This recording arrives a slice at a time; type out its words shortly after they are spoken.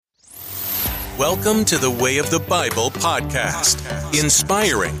Welcome to the Way of the Bible podcast,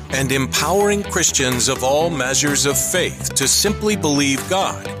 inspiring and empowering Christians of all measures of faith to simply believe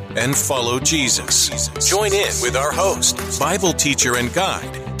God and follow Jesus. Join in with our host, Bible teacher and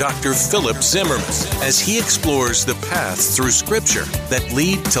guide, Dr. Philip Zimmerman, as he explores the paths through Scripture that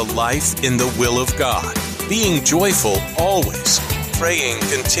lead to life in the will of God, being joyful always, praying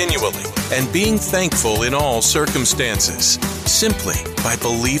continually, and being thankful in all circumstances, simply by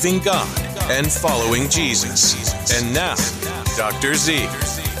believing God and following Jesus. And now, Dr. Z.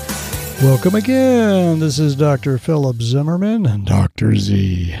 Welcome again. This is Dr. Philip Zimmerman and Dr.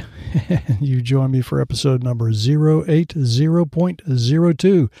 Z. You join me for episode number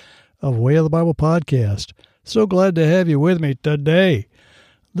 080.02 of Way of the Bible podcast. So glad to have you with me today.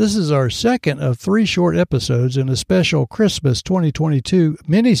 This is our second of 3 short episodes in a special Christmas 2022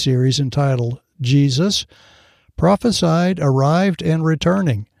 mini-series entitled Jesus, Prophesied, Arrived, and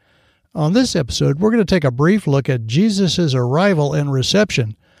Returning. On this episode, we're going to take a brief look at Jesus' arrival and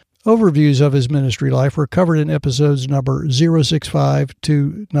reception. Overviews of his ministry life were covered in episodes number 065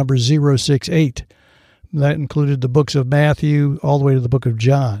 to number 068. That included the books of Matthew all the way to the book of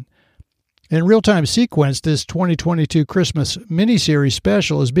John. In real-time sequence, this 2022 Christmas mini-series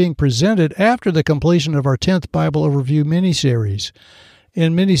special is being presented after the completion of our 10th Bible Overview mini-series.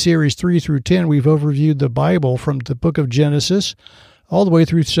 In mini-series 3 through 10, we've overviewed the Bible from the book of Genesis all the way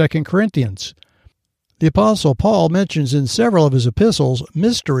through 2 Corinthians. The Apostle Paul mentions in several of his epistles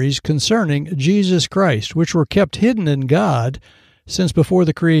mysteries concerning Jesus Christ, which were kept hidden in God since before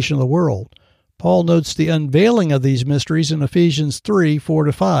the creation of the world. Paul notes the unveiling of these mysteries in Ephesians 3,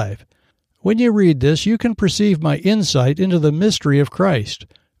 4-5. When you read this, you can perceive my insight into the mystery of Christ,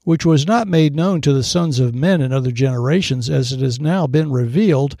 which was not made known to the sons of men in other generations, as it has now been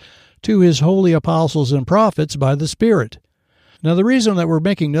revealed to his holy apostles and prophets by the Spirit. Now, the reason that we're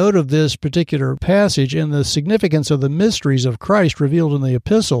making note of this particular passage and the significance of the mysteries of Christ revealed in the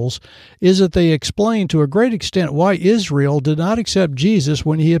epistles is that they explain to a great extent why Israel did not accept Jesus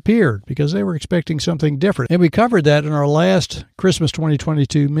when he appeared, because they were expecting something different. And we covered that in our last Christmas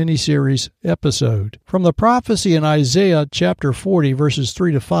 2022 mini-series episode. From the prophecy in Isaiah chapter 40, verses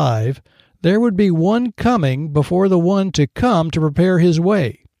 3-5, there would be one coming before the one to come to prepare his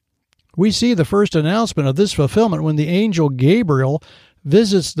way. We see the first announcement of this fulfillment when the angel Gabriel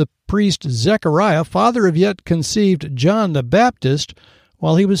visits the priest Zechariah, father of yet conceived John the Baptist,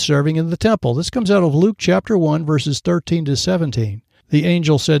 while he was serving in the temple. This comes out of Luke chapter 1, verses 13-17. The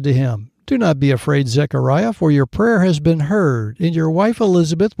angel said to him, "Do not be afraid, Zechariah, for your prayer has been heard, and your wife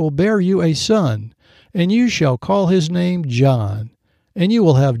Elizabeth will bear you a son, and you shall call his name John. And you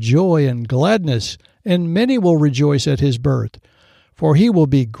will have joy and gladness, and many will rejoice at his birth. For he will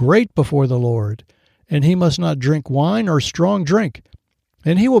be great before the Lord, and he must not drink wine or strong drink.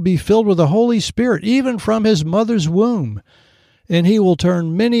 And he will be filled with the Holy Spirit, even from his mother's womb. And he will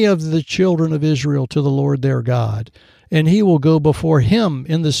turn many of the children of Israel to the Lord their God. And he will go before him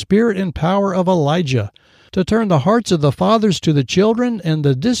in the spirit and power of Elijah, to turn the hearts of the fathers to the children, and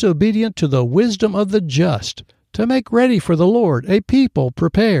the disobedient to the wisdom of the just, to make ready for the Lord a people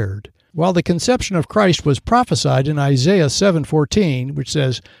prepared." While the conception of Christ was prophesied in Isaiah 7:14, which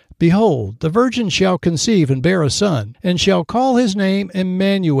says, "Behold, the virgin shall conceive and bear a son, and shall call his name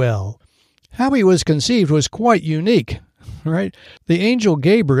Emmanuel." How he was conceived was quite unique, right? The angel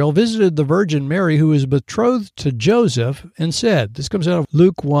Gabriel visited the Virgin Mary, who was betrothed to Joseph, and said, this comes out of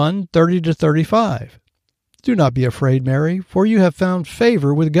Luke 1, 30-35, "Do not be afraid, Mary, for you have found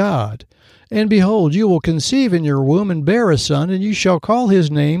favor with God. And behold, you will conceive in your womb and bear a son, and you shall call his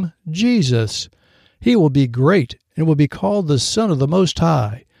name Jesus. He will be great, and will be called the Son of the Most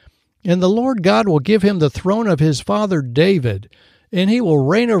High. And the Lord God will give him the throne of his father David, and he will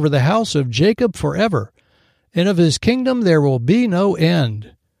reign over the house of Jacob forever, and of his kingdom there will be no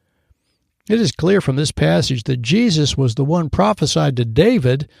end." It is clear from this passage that Jesus was the one prophesied to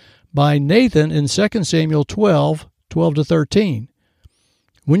David by Nathan in 2 Samuel 12, 12-13.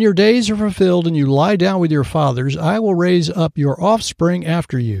 "When your days are fulfilled and you lie down with your fathers, I will raise up your offspring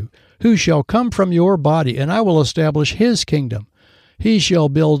after you, who shall come from your body, and I will establish his kingdom. He shall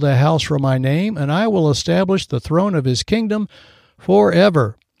build a house for my name, and I will establish the throne of his kingdom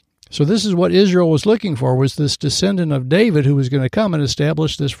forever." So this is what Israel was looking for, was this descendant of David who was going to come and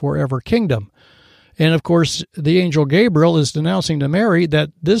establish this forever kingdom. And of course, the angel Gabriel is announcing to Mary that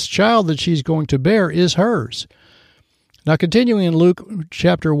this child that she's going to bear is hers. Now, continuing in Luke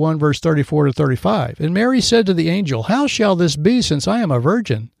chapter 1, verse 34-35, "And Mary said to the angel, 'How shall this be, since I am a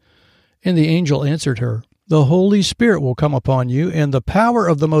virgin?' And the angel answered her, 'The Holy Spirit will come upon you, and the power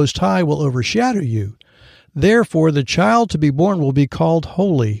of the Most High will overshadow you. Therefore the child to be born will be called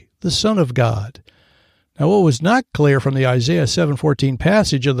Holy, the Son of God. Now, what was not clear from the Isaiah 7:14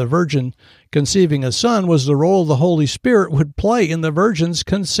 passage of the virgin conceiving a son was the role the Holy Spirit would play in the virgin's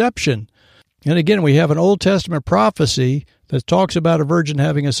conception. And again, we have an Old Testament prophecy that talks about a virgin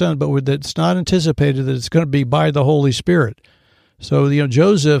having a son, but that's not anticipated that it's going to be by the Holy Spirit. So,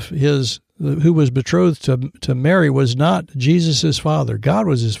 Joseph, who was betrothed to Mary, was not Jesus' father. God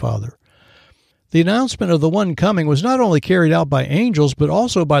was his father. The announcement of the one coming was not only carried out by angels, but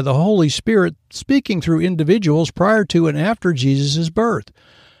also by the Holy Spirit speaking through individuals prior to and after Jesus' birth.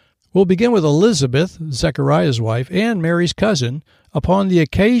 We'll begin with Elizabeth, Zechariah's wife, and Mary's cousin, upon the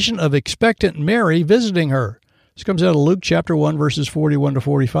occasion of expectant Mary visiting her. This comes out of Luke chapter 1, verses 41 to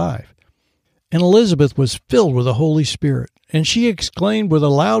 45. And Elizabeth was filled with the Holy Spirit, and she exclaimed with a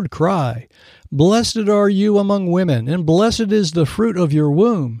loud cry, "Blessed are you among women, and blessed is the fruit of your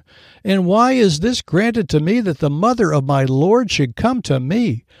womb. And why is this granted to me, that the mother of my Lord should come to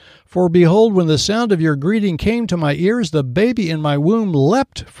me? For behold, when the sound of your greeting came to my ears, the baby in my womb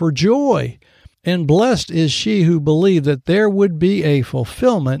leapt for joy. And blessed is she who believed that there would be a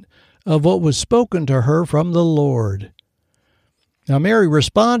fulfillment of what was spoken to her from the Lord." Now Mary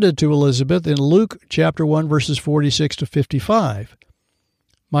responded to Elizabeth in Luke chapter 1, verses 46 to 55.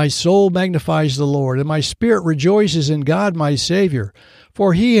 "My soul magnifies the Lord, and my spirit rejoices in God my Savior,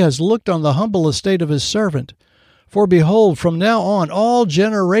 for he has looked on the humble estate of his servant. For behold, from now on all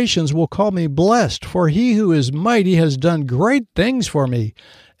generations will call me blessed, for he who is mighty has done great things for me,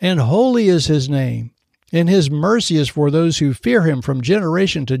 and holy is his name. And his mercy is for those who fear him from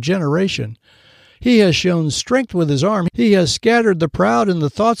generation to generation. He has shown strength with his arm. He has scattered the proud in the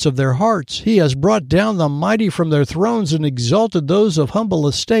thoughts of their hearts. He has brought down the mighty from their thrones and exalted those of humble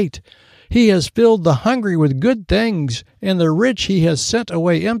estate. He has filled the hungry with good things, and the rich he has sent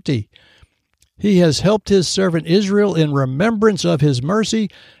away empty. He has helped his servant Israel in remembrance of his mercy,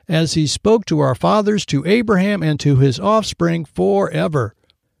 as he spoke to our fathers, to Abraham, and to his offspring forever."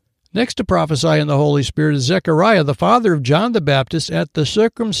 Next to prophesy in the Holy Spirit is Zechariah, the father of John the Baptist, at the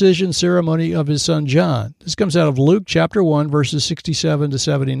circumcision ceremony of his son John. This comes out of Luke chapter 1, verses 67 to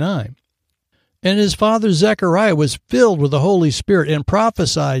 79. "And his father Zechariah was filled with the Holy Spirit and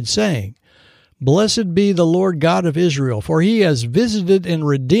prophesied, saying, Blessed be the Lord God of Israel, for he has visited and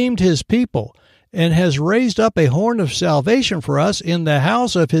redeemed his people, and has raised up a horn of salvation for us in the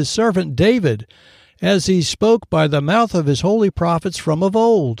house of his servant David, as he spoke by the mouth of his holy prophets from of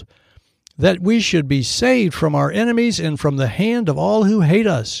old, that we should be saved from our enemies and from the hand of all who hate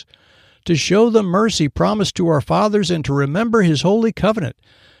us, to show the mercy promised to our fathers, and to remember his holy covenant,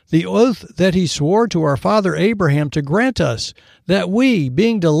 the oath that he swore to our father Abraham, to grant us, that we,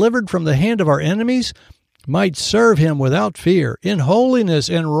 being delivered from the hand of our enemies, might serve him without fear, in holiness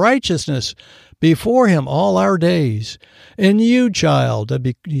and righteousness before him all our days. And you, child,"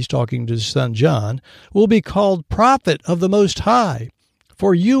 he's talking to his son John, "will be called prophet of the Most High,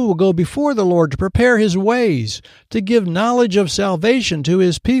 for you will go before the Lord to prepare his ways, to give knowledge of salvation to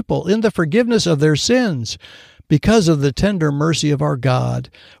his people in the forgiveness of their sins, because of the tender mercy of our God,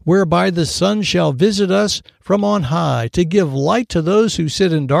 whereby the sun shall visit us from on high, to give light to those who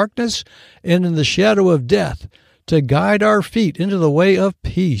sit in darkness and in the shadow of death, to guide our feet into the way of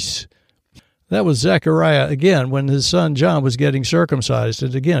peace." That was Zechariah, again, when his son John was getting circumcised.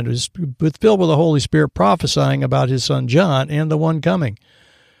 And again, it was filled with the Holy Spirit prophesying about his son John and the one coming.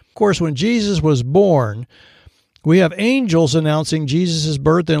 Of course, when Jesus was born, we have angels announcing Jesus'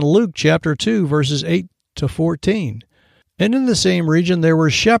 birth in Luke chapter 2, verses 8 to 14. "And in the same region there were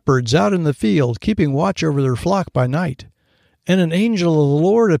shepherds out in the field, keeping watch over their flock by night. And an angel of the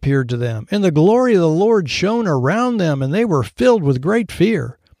Lord appeared to them, and the glory of the Lord shone around them, and they were filled with great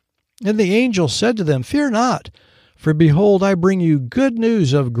fear. And the angel said to them, Fear not, for behold, I bring you good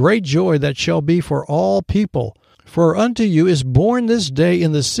news of great joy that shall be for all people. For unto you is born this day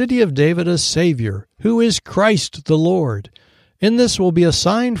in the city of David a Savior, who is Christ the Lord. And this will be a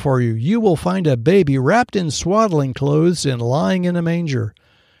sign for you. You will find a baby wrapped in swaddling clothes and lying in a manger.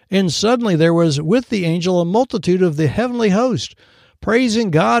 And suddenly there was with the angel a multitude of the heavenly host,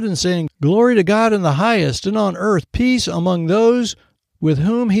 praising God and saying, Glory to God in the highest, and on earth peace among those with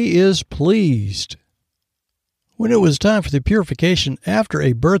whom he is pleased." When it was time for the purification after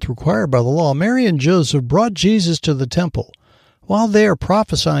a birth required by the law, Mary and Joseph brought Jesus to the temple. While they are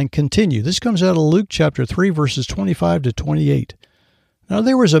prophesying, continue. This comes out of Luke chapter 3, verses 25 to 28. "Now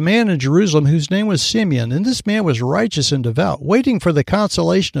there was a man in Jerusalem whose name was Simeon, and this man was righteous and devout, waiting for the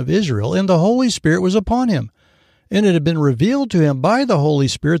consolation of Israel, and the Holy Spirit was upon him. And it had been revealed to him by the Holy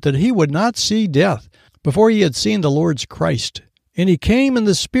Spirit that he would not see death before he had seen the Lord's Christ. And he came in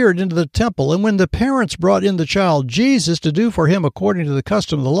the Spirit into the temple, and when the parents brought in the child Jesus to do for him according to the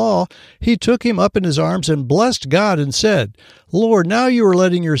custom of the law, he took him up in his arms and blessed God and said, Lord, now you are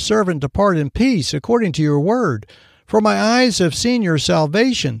letting your servant depart in peace according to your word. For my eyes have seen your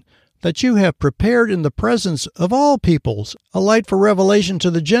salvation, that you have prepared in the presence of all peoples a light for revelation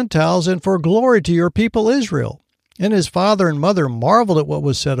to the Gentiles and for glory to your people Israel. And his father and mother marveled at what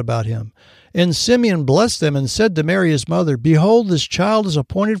was said about him. And Simeon blessed them and said to Mary his mother, Behold, this child is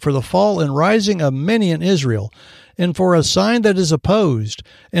appointed for the fall and rising of many in Israel, and for a sign that is opposed,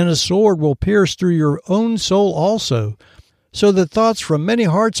 and a sword will pierce through your own soul also, so that thoughts from many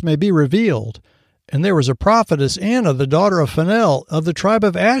hearts may be revealed. And there was a prophetess, Anna, the daughter of Phanuel, of the tribe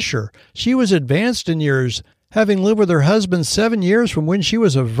of Asher. She was advanced in years, having lived with her husband 7 years from when she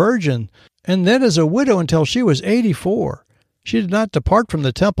was a virgin, and then as a widow until she was 84. She did not depart from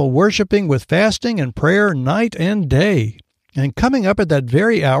the temple, worshiping with fasting and prayer night and day. And coming up at that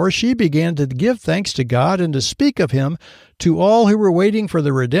very hour, she began to give thanks to God and to speak of him to all who were waiting for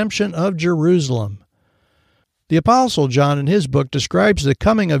the redemption of Jerusalem. The Apostle John in his book describes the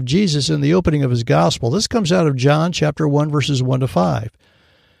coming of Jesus in the opening of his gospel. This comes out of John chapter 1, verses 1 to 5.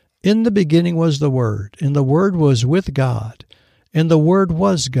 In the beginning was the Word, and the Word was with God, and the Word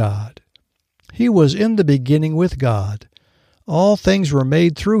was God. He was in the beginning with God. All things were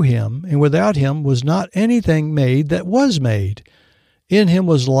made through him, and without him was not anything made that was made. In him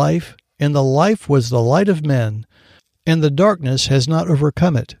was life, and the life was the light of men, and the darkness has not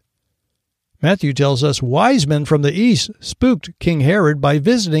overcome it. Matthew tells us wise men from the east spooked King Herod by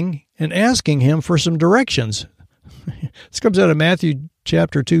visiting and asking him for some directions. This comes out of Matthew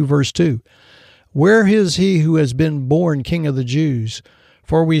chapter 2, verse 2. Where is he who has been born King of the Jews?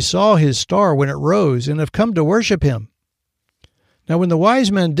 For we saw his star when it rose, and have come to worship him. Now when the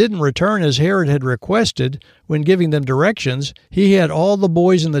wise men didn't return as Herod had requested when giving them directions, he had all the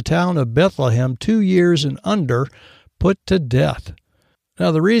boys in the town of Bethlehem 2 years and under put to death.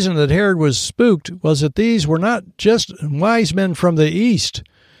 Now the reason that Herod was spooked was that these were not just wise men from the east,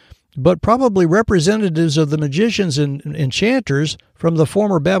 but probably representatives of the magicians and enchanters from the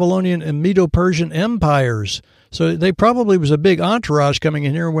former Babylonian and Medo-Persian empires. So they probably was a big entourage coming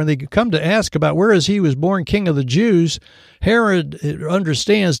in here. When they come to ask about where is he was born King of the Jews, Herod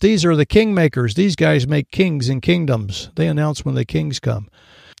understands these are the kingmakers. These guys make kings and kingdoms. They announce when the kings come.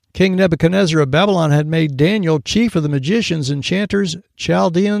 King Nebuchadnezzar of Babylon had made Daniel chief of the magicians, enchanters,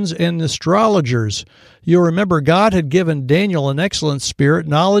 Chaldeans, and astrologers. You'll remember God had given Daniel an excellent spirit,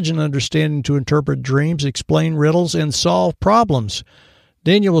 knowledge, and understanding to interpret dreams, explain riddles, and solve problems.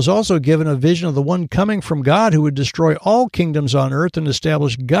 Daniel was also given a vision of the one coming from God who would destroy all kingdoms on earth and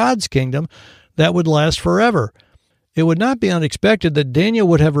establish God's kingdom that would last forever. It would not be unexpected that Daniel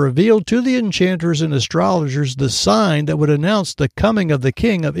would have revealed to the enchanters and astrologers the sign that would announce the coming of the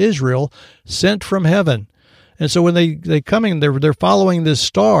king of Israel sent from heaven. And so when they come in, they're following this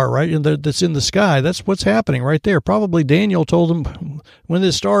star, right, and that's in the sky. That's what's happening right there. Probably Daniel told them, when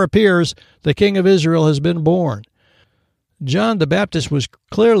this star appears, the king of Israel has been born. John the Baptist was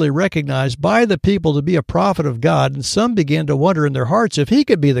clearly recognized by the people to be a prophet of God, and some began to wonder in their hearts if he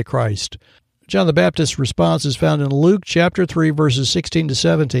could be the Christ. John the Baptist's response is found in Luke chapter 3, verses 16 to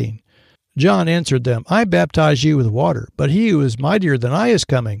 17. John answered them, I baptize you with water, but he who is mightier than I is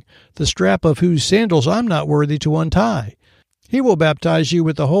coming, the strap of whose sandals I'm not worthy to untie. He will baptize you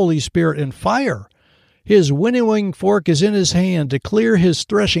with the Holy Spirit and fire. His winnowing fork is in his hand to clear his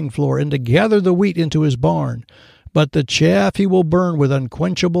threshing floor and to gather the wheat into his barn, but the chaff he will burn with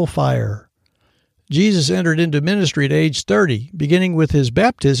unquenchable fire. Jesus entered into ministry at age 30, beginning with his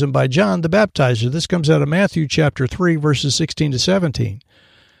baptism by John the Baptizer. This comes out of Matthew chapter 3, verses 16 to 17.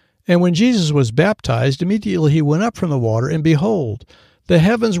 And when Jesus was baptized, immediately he went up from the water, and behold, the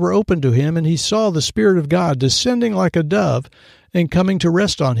heavens were opened to him, and he saw the Spirit of God descending like a dove and coming to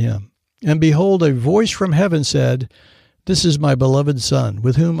rest on him. And behold, a voice from heaven said, This is my beloved Son,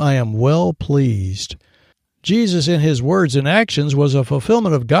 with whom I am well pleased. Jesus, in his words and actions, was a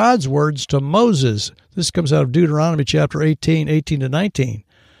fulfillment of God's words to Moses. This comes out of Deuteronomy chapter 18, 18 to 19.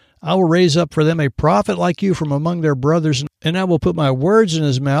 I will raise up for them a prophet like you from among their brothers, and I will put my words in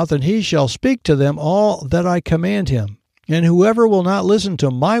his mouth, and he shall speak to them all that I command him. And whoever will not listen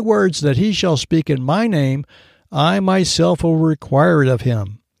to my words that he shall speak in my name, I myself will require it of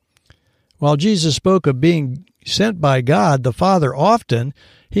him. While Jesus spoke of being sent by God the Father often,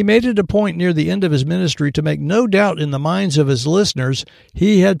 he made it a point near the end of his ministry to make no doubt in the minds of his listeners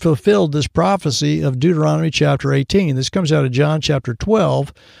he had fulfilled this prophecy of Deuteronomy chapter 18. This comes out of John chapter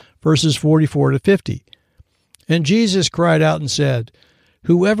 12, verses 44 to 50. And Jesus cried out and said,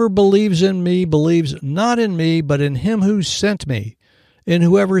 Whoever believes in me believes not in me, but in him who sent me. And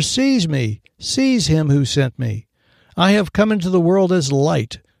whoever sees me sees him who sent me. I have come into the world as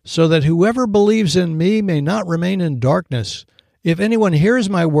light, so that whoever believes in me may not remain in darkness. If anyone hears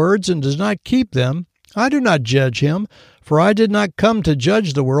my words and does not keep them, I do not judge him, for I did not come to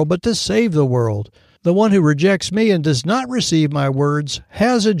judge the world, but to save the world. The one who rejects me and does not receive my words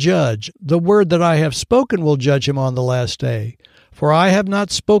has a judge. The word that I have spoken will judge him on the last day. For I have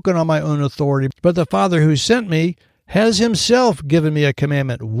not spoken on my own authority, but the Father who sent me has himself given me a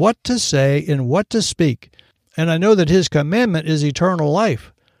commandment, what to say and what to speak. And I know that his commandment is eternal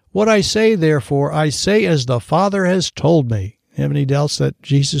life. What I say, therefore, I say as the Father has told me. Have any doubts that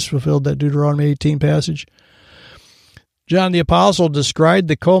Jesus fulfilled that Deuteronomy 18 passage? John the Apostle described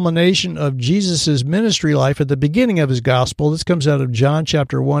the culmination of Jesus' ministry life at the beginning of his gospel. This comes out of John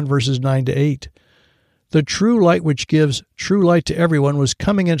chapter 1, verses 9 to 8. The true light which gives true light to everyone was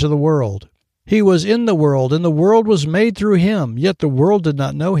coming into the world. He was in the world, and the world was made through him, yet the world did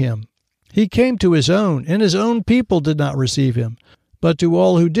not know him. He came to his own, and his own people did not receive him. But to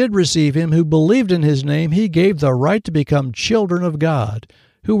all who did receive him, who believed in his name, he gave the right to become children of God,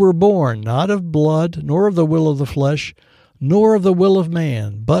 who were born not of blood, nor of the will of the flesh, nor of the will of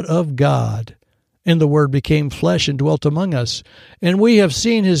man, but of God. And the Word became flesh and dwelt among us, and we have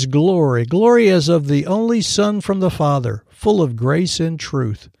seen his glory, glory as of the only Son from the Father, full of grace and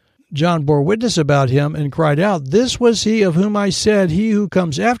truth. John bore witness about him and cried out, This was he of whom I said, He who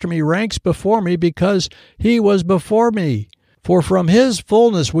comes after me ranks before me, because he was before me. For from his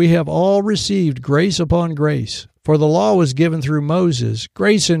fullness we have all received grace upon grace. For the law was given through Moses,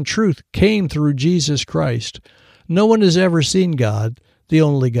 grace and truth came through Jesus Christ. No one has ever seen God, the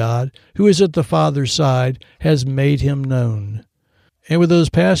only God, who is at the Father's side, has made him known. And with those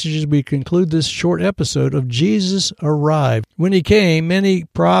passages, we conclude this short episode of Jesus Arrived. When he came, many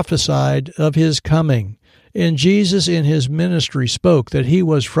prophesied of his coming. And Jesus in his ministry spoke that he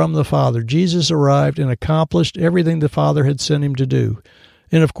was from the Father. Jesus arrived and accomplished everything the Father had sent him to do.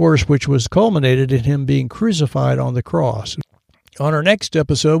 And of course, which was culminated in him being crucified on the cross. On our next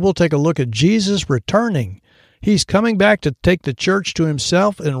episode, we'll take a look at Jesus returning. He's coming back to take the church to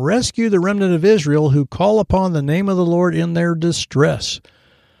himself and rescue the remnant of Israel who call upon the name of the Lord in their distress.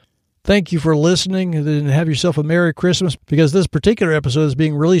 Thank you for listening, and have yourself a Merry Christmas, because this particular episode is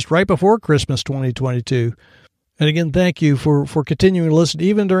being released right before Christmas 2022. And again, thank you for continuing to listen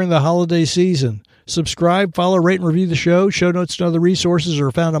even during the holiday season. Subscribe, follow, rate, and review the show. Show notes and other resources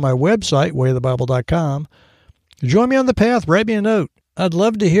are found on my website, wayofthebible.com. Join me on the path. Write me a note. I'd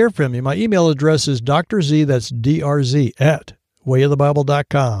love to hear from you. My email address is DrZ, that's DRZ, at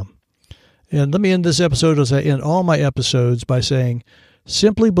wayofthebible.com. And let me end this episode as I end all my episodes by saying,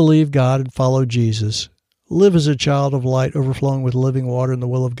 simply believe God and follow Jesus. Live as a child of light, overflowing with living water in the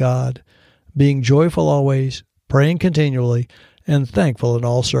will of God, being joyful always, praying continually, and thankful in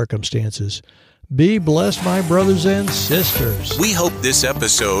all circumstances. Be blessed, my brothers and sisters. We hope this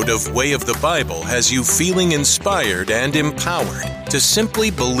episode of Way of the Bible has you feeling inspired and empowered to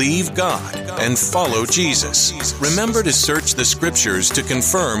simply believe God and follow Jesus. Remember to search the Scriptures to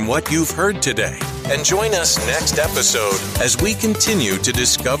confirm what you've heard today. And join us next episode as we continue to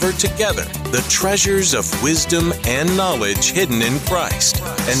discover together the treasures of wisdom and knowledge hidden in Christ,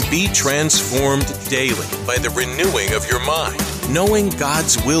 and be transformed daily by the renewing of your mind, knowing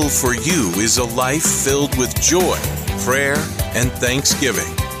God's will for you is a life filled with joy, prayer, and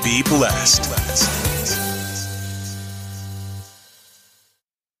thanksgiving. Be blessed.